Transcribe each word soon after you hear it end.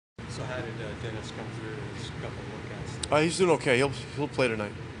So how did Dennis come through his couple of workouts? He's doing okay. He'll play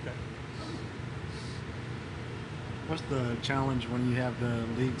tonight. Okay. What's the challenge when you have the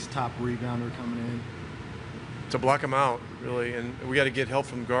league's top rebounder coming in? To block him out, really, and we got to get help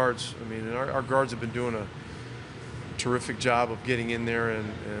from guards. I mean, our guards have been doing a terrific job of getting in there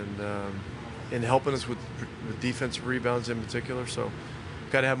and helping us with defensive rebounds in particular. So,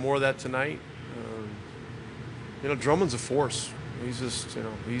 got to have more of that tonight. Drummond's a force. He's just,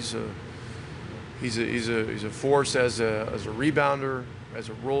 he's a force as a rebounder, as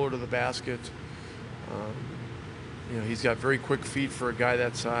a roller to the basket. He's got very quick feet for a guy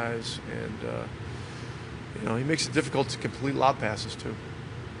that size, and he makes it difficult to complete lob passes too.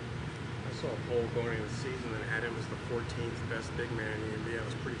 I saw a poll going into the season that had him as the 14th best big man in the NBA. I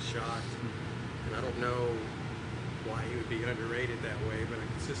was pretty shocked, and I don't know why he would be underrated that way, but I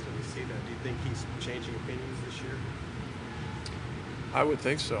consistently see that. Do you think he's changing opinions this year? I would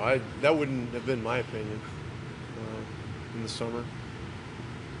think so. That wouldn't have been my opinion in the summer.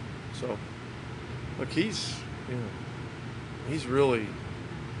 So, look, he's really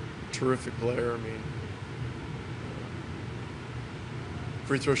a terrific player. I mean,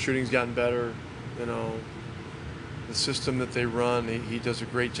 free throw shooting's gotten better. The system that they run, he does a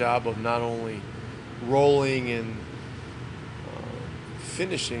great job of not only rolling and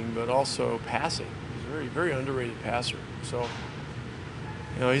finishing, but also passing. He's a very, very underrated passer. So,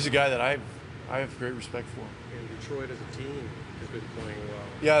 he's a guy that I have great respect for. And Detroit as a team has been playing well.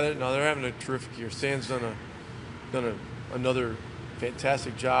 Yeah, they're having a terrific year. Stan's done another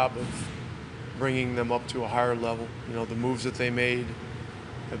fantastic job of bringing them up to a higher level. The moves that they made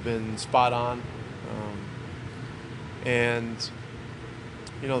have been spot on, and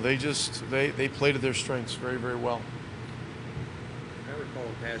they play to their strengths very, very well. I recall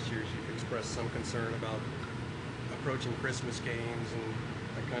in past years you've expressed some concern about approaching Christmas games and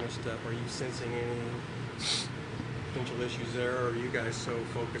that kind of stuff. Are you sensing any potential issues there, or are you guys so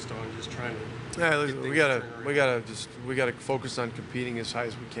focused on just trying to? Yeah, we gotta focus on competing as high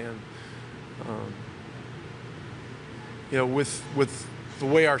as we can. With the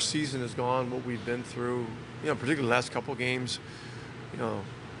way our season has gone, what we've been through, particularly the last couple of games,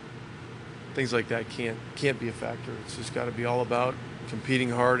 things like that can't be a factor. It's just got to be all about competing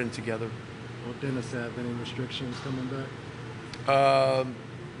hard and together. Will Dennis have any restrictions coming back?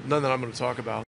 None that I'm going to talk about.